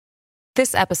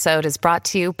This episode is brought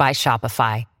to you by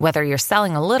Shopify. Whether you're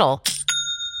selling a little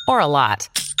or a lot,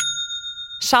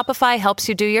 Shopify helps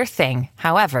you do your thing,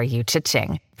 however you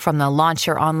cha-ching. From the launch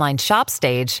your online shop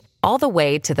stage, all the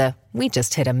way to the we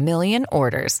just hit 1 million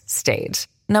orders stage.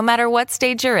 No matter what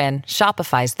stage you're in,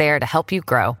 Shopify's there to help you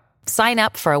grow. Sign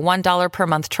up for a $1 per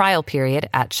month trial period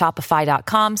at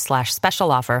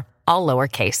shopify.com/special offer, all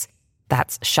lowercase.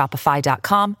 That's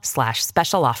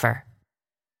shopify.com/special offer.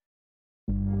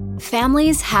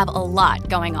 Families have a lot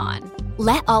going on.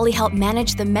 Let Ollie help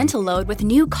manage the mental load with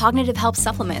new cognitive help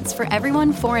supplements for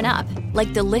everyone 4 and up,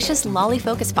 like delicious Lolly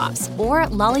Focus Pops or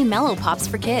Lolly Mellow Pops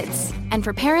for kids. And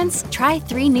for parents, try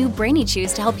 3 new Brainy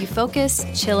Chews to help you focus,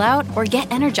 chill out, or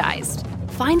get energized.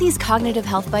 Find these cognitive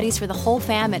health buddies for the whole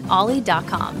fam at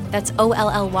ollie.com. That's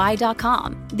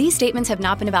OLLY.com. These statements have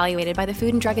not been evaluated by the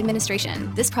Food and Drug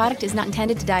Administration. This product is not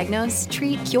intended to diagnose,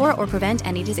 treat, cure, or prevent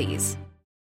any disease.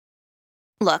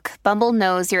 Look, Bumble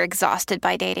knows you're exhausted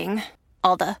by dating.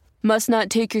 All the, must not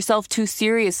take yourself too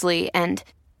seriously, and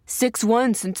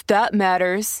 6'1" since that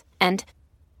matters, and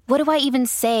what do I even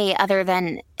say other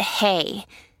than, hey?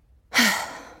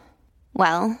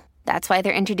 Well, that's why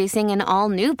they're introducing an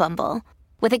all-new Bumble,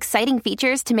 with exciting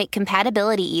features to make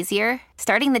compatibility easier,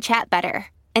 starting the chat better,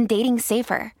 and dating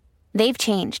safer. They've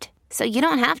changed, so you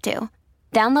don't have to.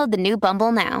 Download the new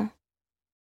Bumble now.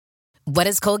 What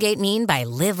does Colgate mean by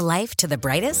live life to the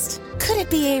brightest? Could it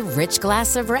be a rich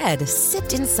glass of red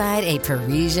sipped inside a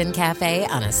Parisian cafe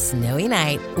on a snowy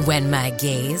night when my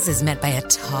gaze is met by a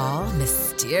tall,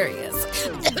 mysterious...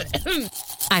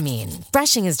 I mean,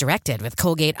 brushing is directed with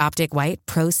Colgate Optic White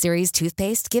Pro Series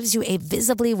toothpaste gives you a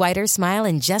visibly whiter smile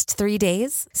in just 3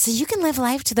 days, so you can live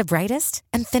life to the brightest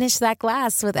and finish that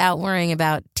glass without worrying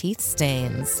about teeth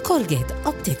stains. Colgate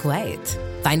Optic White.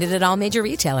 Find it at all major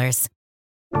retailers.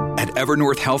 At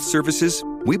Evernorth Health Services,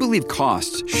 we believe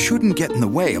costs shouldn't get in the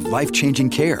way of life-changing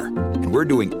care, and we're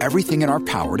doing everything in our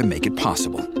power to make it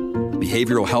possible.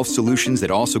 Behavioral health solutions that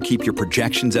also keep your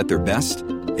projections at their best?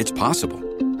 It's possible.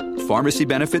 Pharmacy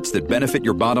benefits that benefit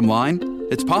your bottom line?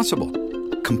 It's possible.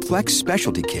 Complex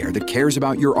specialty care that cares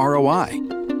about your ROI?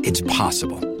 It's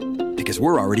possible. Because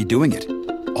we're already doing it.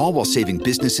 All while saving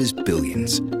businesses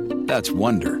billions. That's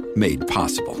Wonder made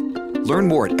possible. Learn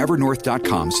more at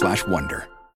evernorth.com/wonder.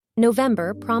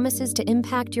 November promises to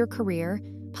impact your career,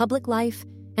 public life,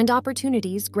 and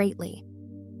opportunities greatly.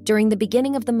 During the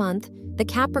beginning of the month, the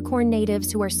Capricorn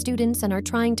natives who are students and are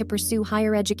trying to pursue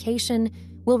higher education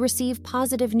will receive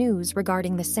positive news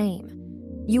regarding the same.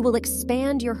 You will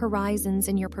expand your horizons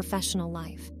in your professional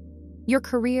life. Your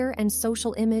career and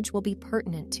social image will be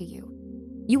pertinent to you.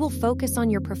 You will focus on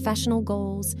your professional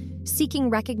goals, seeking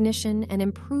recognition and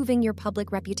improving your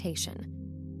public reputation.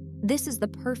 This is the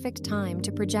perfect time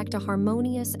to project a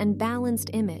harmonious and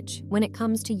balanced image when it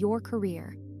comes to your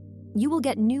career. You will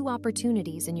get new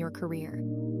opportunities in your career.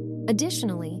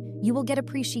 Additionally, you will get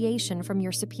appreciation from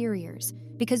your superiors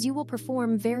because you will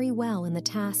perform very well in the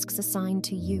tasks assigned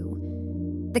to you.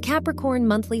 The Capricorn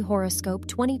Monthly Horoscope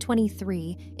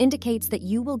 2023 indicates that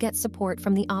you will get support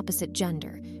from the opposite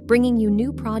gender, bringing you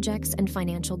new projects and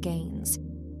financial gains.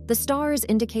 The stars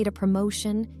indicate a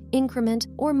promotion, increment,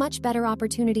 or much better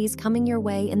opportunities coming your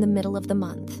way in the middle of the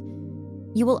month.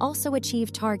 You will also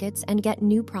achieve targets and get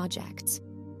new projects.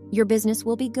 Your business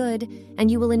will be good,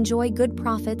 and you will enjoy good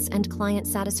profits and client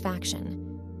satisfaction.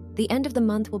 The end of the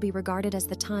month will be regarded as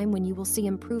the time when you will see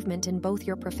improvement in both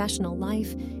your professional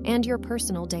life and your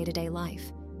personal day-to-day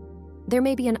life. There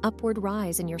may be an upward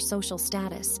rise in your social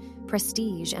status,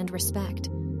 prestige, and respect.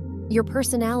 Your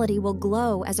personality will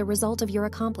glow as a result of your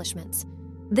accomplishments.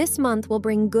 This month will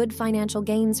bring good financial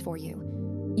gains for you.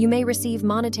 You may receive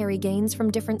monetary gains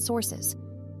from different sources.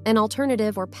 An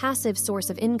alternative or passive source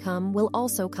of income will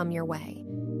also come your way.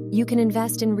 You can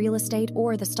invest in real estate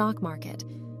or the stock market,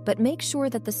 but make sure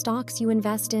that the stocks you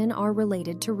invest in are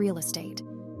related to real estate.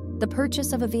 The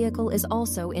purchase of a vehicle is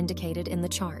also indicated in the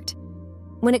chart.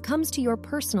 When it comes to your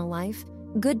personal life,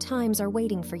 good times are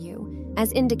waiting for you,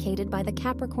 as indicated by the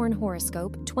Capricorn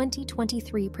Horoscope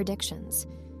 2023 predictions.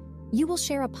 You will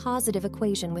share a positive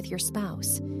equation with your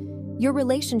spouse. Your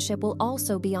relationship will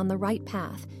also be on the right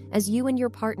path, as you and your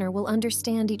partner will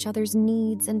understand each other's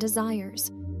needs and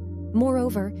desires.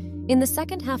 Moreover, in the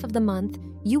second half of the month,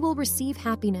 you will receive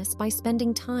happiness by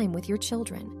spending time with your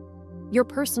children. Your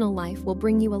personal life will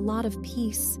bring you a lot of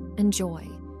peace and joy.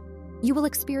 You will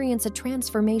experience a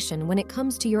transformation when it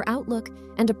comes to your outlook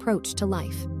and approach to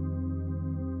life.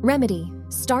 Remedy: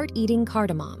 start eating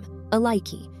cardamom,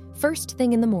 alaiki, first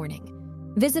thing in the morning.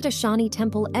 Visit a Shani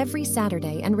temple every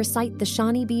Saturday and recite the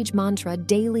Shani Bij mantra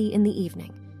daily in the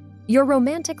evening. Your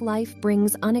romantic life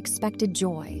brings unexpected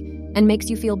joy. and makes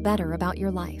you feel better about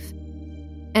your life.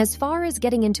 As far as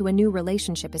getting into a new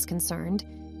relationship is concerned,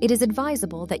 it is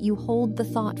advisable that you hold the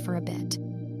thought for a bit.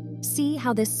 See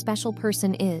how this special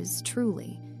person is,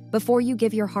 truly, before you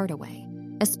give your heart away,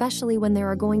 especially when there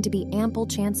are going to be ample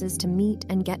chances to meet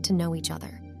and get to know each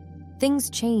other. Things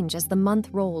change as the month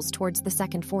rolls towards the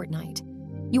second fortnight.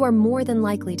 You are more than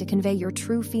likely to convey your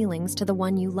true feelings to the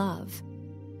one you love.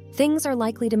 Things are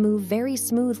likely to move very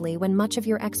smoothly when much of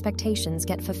your expectations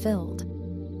get fulfilled.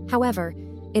 However,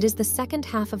 it is the second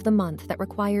half of the month that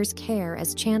requires care,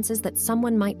 as chances that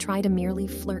someone might try to merely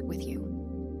flirt with you.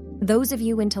 Those of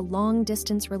you into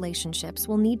long-distance relationships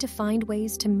will need to find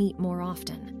ways to meet more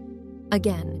often.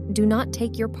 Again, do not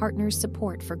take your partner's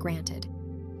support for granted.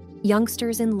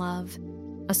 Youngsters in love,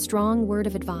 a strong word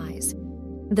of advice.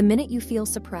 The minute you feel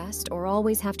suppressed or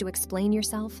always have to explain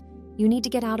yourself, you need to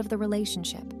get out of the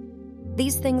relationship.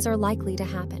 These things are likely to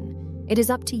happen. It is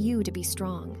up to you to be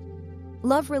strong.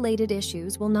 Love-related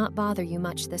issues will not bother you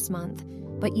much this month,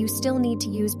 but you still need to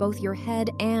use both your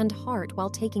head and heart while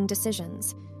taking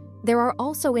decisions. There are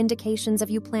also indications of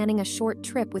you planning a short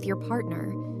trip with your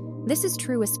partner. This is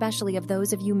true especially of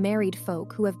those of you married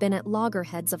folk who have been at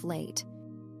loggerheads of late.